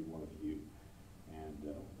and every one of you, and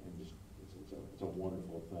just it's a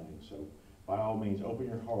wonderful thing. So, by all means, open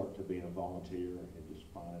your heart to being a volunteer and just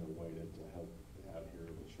finding a way to help out here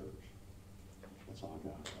at the church. That's all I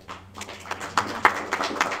got.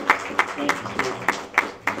 Thank you,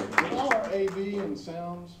 sir. Will all our AV and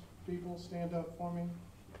sounds people stand up for me?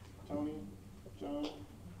 Tony, John?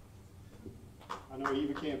 I know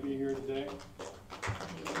Eva can't be here today.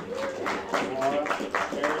 Laura,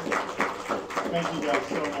 Eric, thank you guys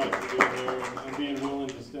so much for being here and being willing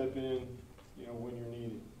to step in, you know, when you're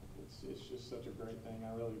needed. It's just such a great thing.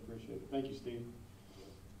 I really appreciate it. Thank you, Steve.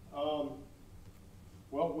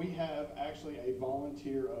 Well, we have actually a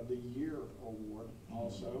Volunteer of the Year award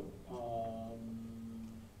also.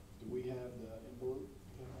 Do we have the envelope?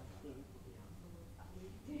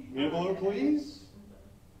 Envelope, please.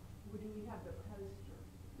 Do we have the poster?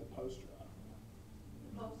 The poster. I don't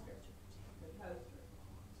know. Poster. The poster.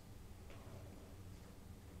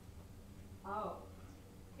 Oh,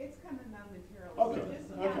 it's coming momentarily. Okay,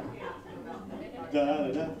 Just okay. about Da, da,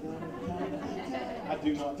 da, da, da. I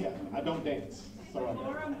do not tap. I don't dance. Sorry.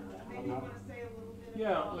 Laura, maybe you not- want to say a little bit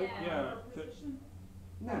Yeah, about yeah. her position?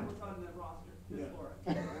 That was on the roster, Miss Laura.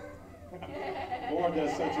 Laura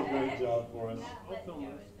does such a great job for us. I'll film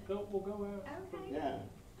this. We'll go after. Okay. Yeah,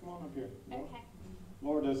 come on up here. Laura. Okay.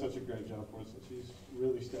 Laura does such a great job for us, and she's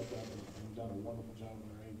really stepped up and done a wonderful job in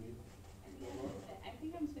her AV. I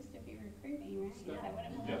think I'm supposed to be recruiting, right? Is that what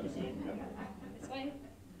I'm Yep. allowed to do? This way?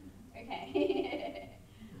 Okay.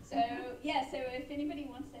 So, yeah, so if anybody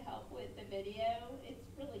wants to help with the video, it's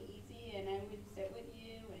really easy, and I would sit with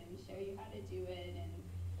you and show you how to do it, and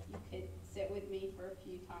you could sit with me for a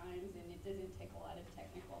few times, and it doesn't take a lot of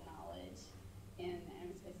technical knowledge. And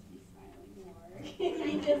I'm supposed to be smiling more.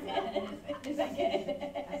 You just is that good?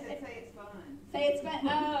 I said, say it's fun. Say it's fun.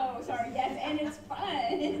 Oh, sorry. Yes, and it's fun.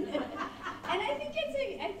 And I think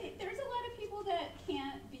there's a lot of people that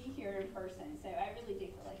can't be here in person, so I really do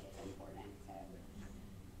feel like it's important. So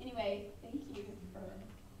anyway, thank you for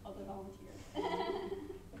all the volunteers.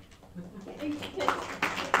 Thank you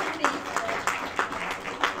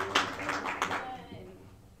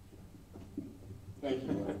Thank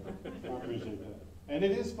you, Laura. I appreciate that. And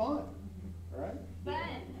it is fun, right? Fun.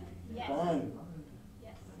 Yes. Fun.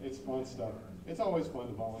 Yes. It's fun stuff. It's always fun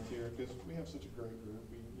to volunteer because we have such a great group.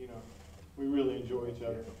 We really enjoy each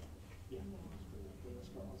other. Yeah.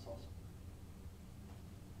 That's awesome.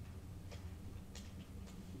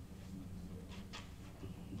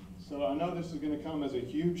 So I know this is going to come as a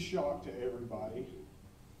huge shock to everybody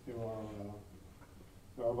who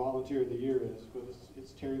our Volunteer of the Year is, but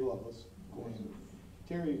it's Terry Lovelace, of course.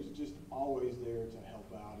 Terry is just always there to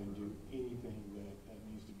help out and do anything that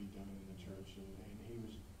needs to be done in the church, and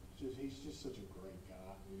he's just such a great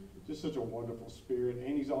guy, just such a wonderful spirit,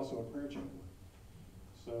 and he's also a prayer chaplain.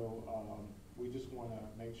 So we just want to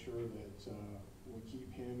make sure that we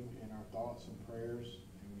keep him in our thoughts and prayers,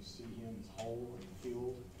 and we see him as whole and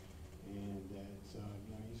healed, and that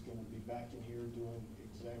he's going to be back in here doing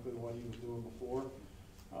exactly what he was doing before,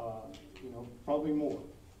 probably more.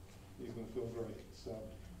 He's going to feel great. So,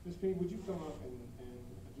 Ms. P, would you come up and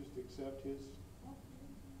just accept his,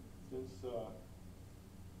 since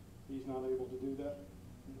he's not able to do that?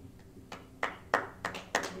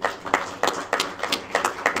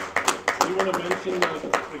 Do you want to mention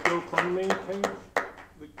the GoFundMe page?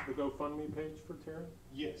 The GoFundMe page for Terry?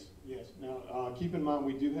 Yes. Now, keep in mind,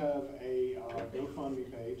 we do have a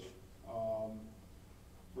GoFundMe page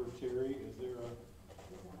for Terry. Is there a?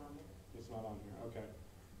 It's not on here. Okay.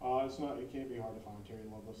 It can't be hard to find Terry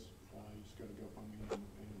Lovelace. You just go to GoFundMe and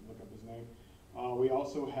look up his name. We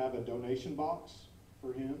also have a donation box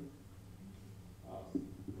for him.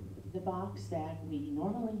 The box that we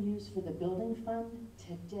normally use for the building fund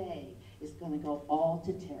today is going to go all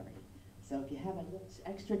to Terry. So if you have an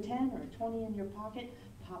extra 10 or 20 in your pocket,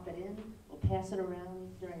 pop it in. We'll pass it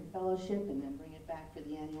around during fellowship and then bring it back for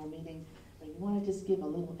the annual meeting. But if you want to just give a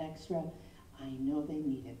little extra, I know they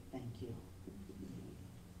need it. Thank you.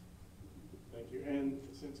 Thank you. And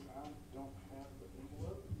since I don't have the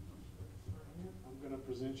envelope, I'm going to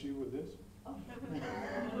present you with this.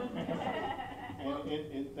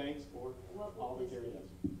 And thanks for all the Terry does.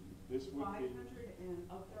 This would be 530.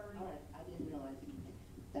 All right, I didn't realize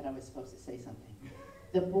that I was supposed to say something.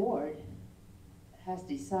 The board has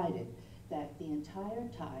decided that the entire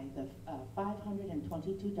tithe of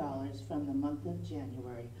 $522 from the month of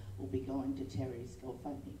January will be going to Terry's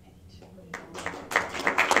GoFundMe page.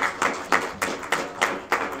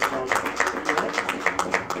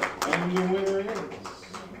 And the winner is.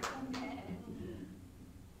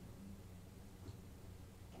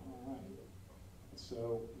 All right.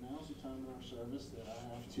 So now's the time in our service that I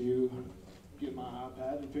have to get my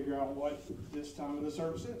iPad and figure out what this time of the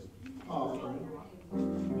service is.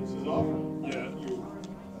 This is offering. Yeah.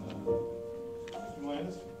 You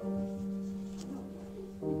Landis?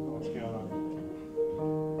 What's going on?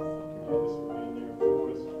 Landis will be in there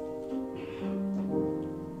for us.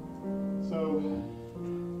 So,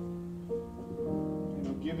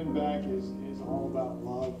 giving back is all about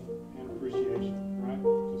love and appreciation, right?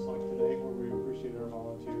 Just like today where we appreciate our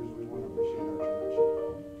volunteers, we want to appreciate our church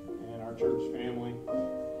and our church family.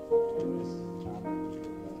 And this is the time to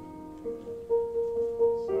do that.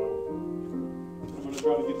 So, I'm going to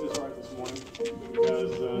try to get this right this morning. You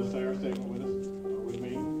guys say our statement with us, or with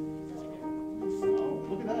me. Oh,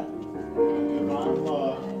 look at that. Divine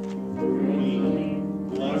love through me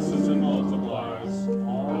blesses and multiplies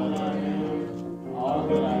all that I am, all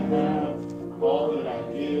that I have, all that I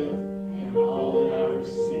give, and all that I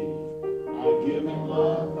receive. I give in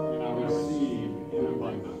love and I receive in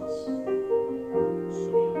abundance.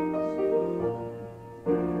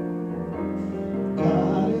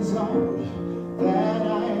 God is all that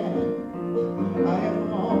I am. I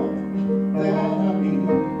am all that I need.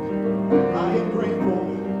 I am grateful.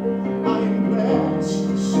 I am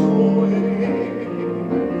blessed. So it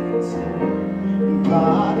is.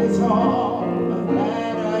 God is all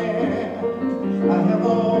that I am. I have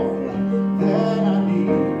all that I need.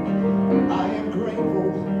 I am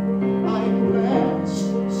grateful. I am blessed.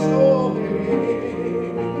 So it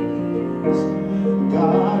is.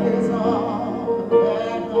 God is all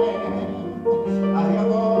that I am. I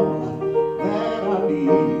have all that I need.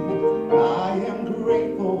 I am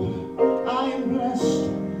grateful. I am blessed.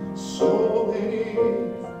 So it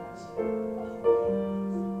is.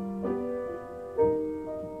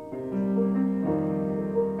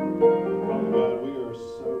 Father God, we are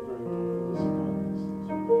so grateful for this abundance that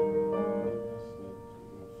you have given us, that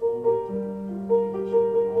you have flowed through our congregation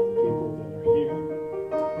and all the people that are here.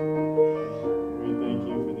 We thank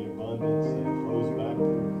you for the abundance that flows back to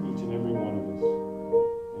each and every one of us.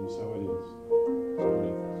 And so it is. So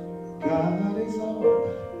it is. God is all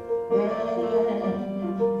that I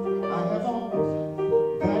am. I have all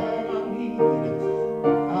that I need. I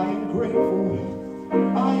am grateful.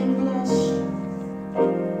 I am blessed.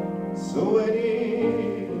 So it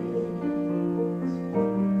is.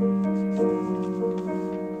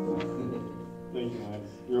 Thank you, Max.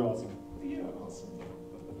 You're awesome. You're awesome.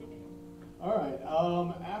 All right.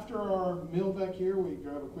 After our meal back here, we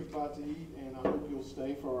grab a quick bite to eat, and I hope you'll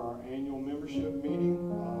stay for our annual membership meeting.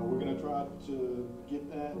 We're going to try to get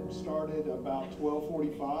that started about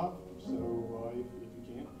 12:45. So if you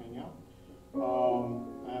can, hang out. I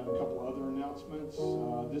have a couple other announcements.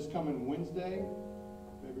 This coming Wednesday,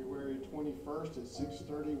 February 21st at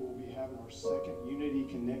 6:30, we'll be having our second Unity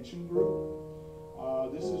Connection group.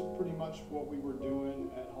 This is pretty much what we were doing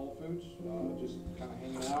at Whole Foods, just kind of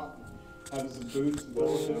hanging out, and having some food, some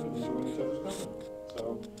fellowship, and enjoying each other's company.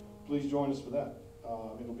 So please join us for that.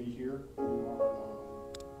 It'll be here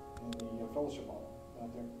in the fellowship hall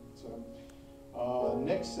out there. So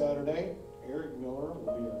next Saturday, Eric Miller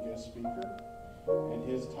will be our guest speaker, and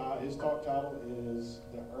his talk title is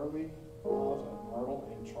The Early Lives of Myrtle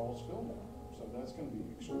and Charles Fillmore. So that's going to be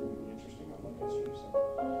extremely interesting. I love history. So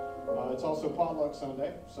it's also potluck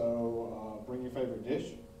Sunday, so bring your favorite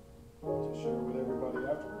dish to share with everybody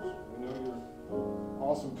afterwards. We know you're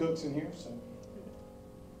awesome cooks in here, so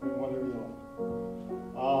bring whatever you like.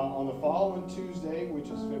 On the following Tuesday, which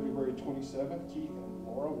is February 27th, Keith and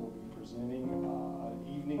Laura will be presenting an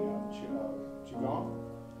evening of Qigong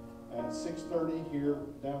at 6:30 here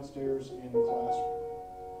downstairs in the classroom.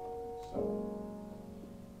 So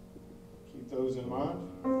keep those in mind.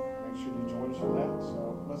 Make sure you join us for that.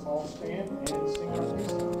 So let's all stand and sing our peace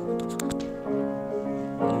song.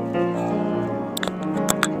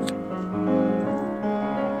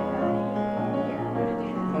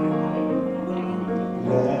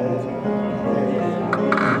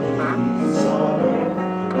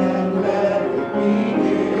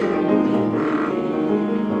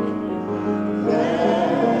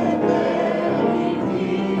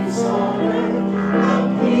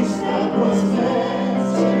 That was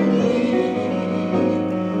meant to be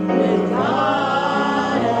with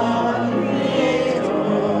God.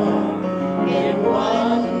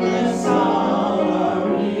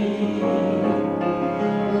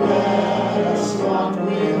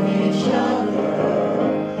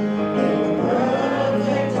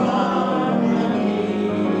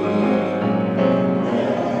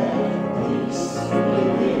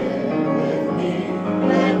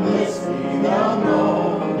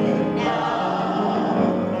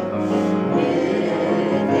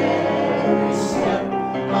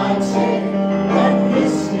 I'd say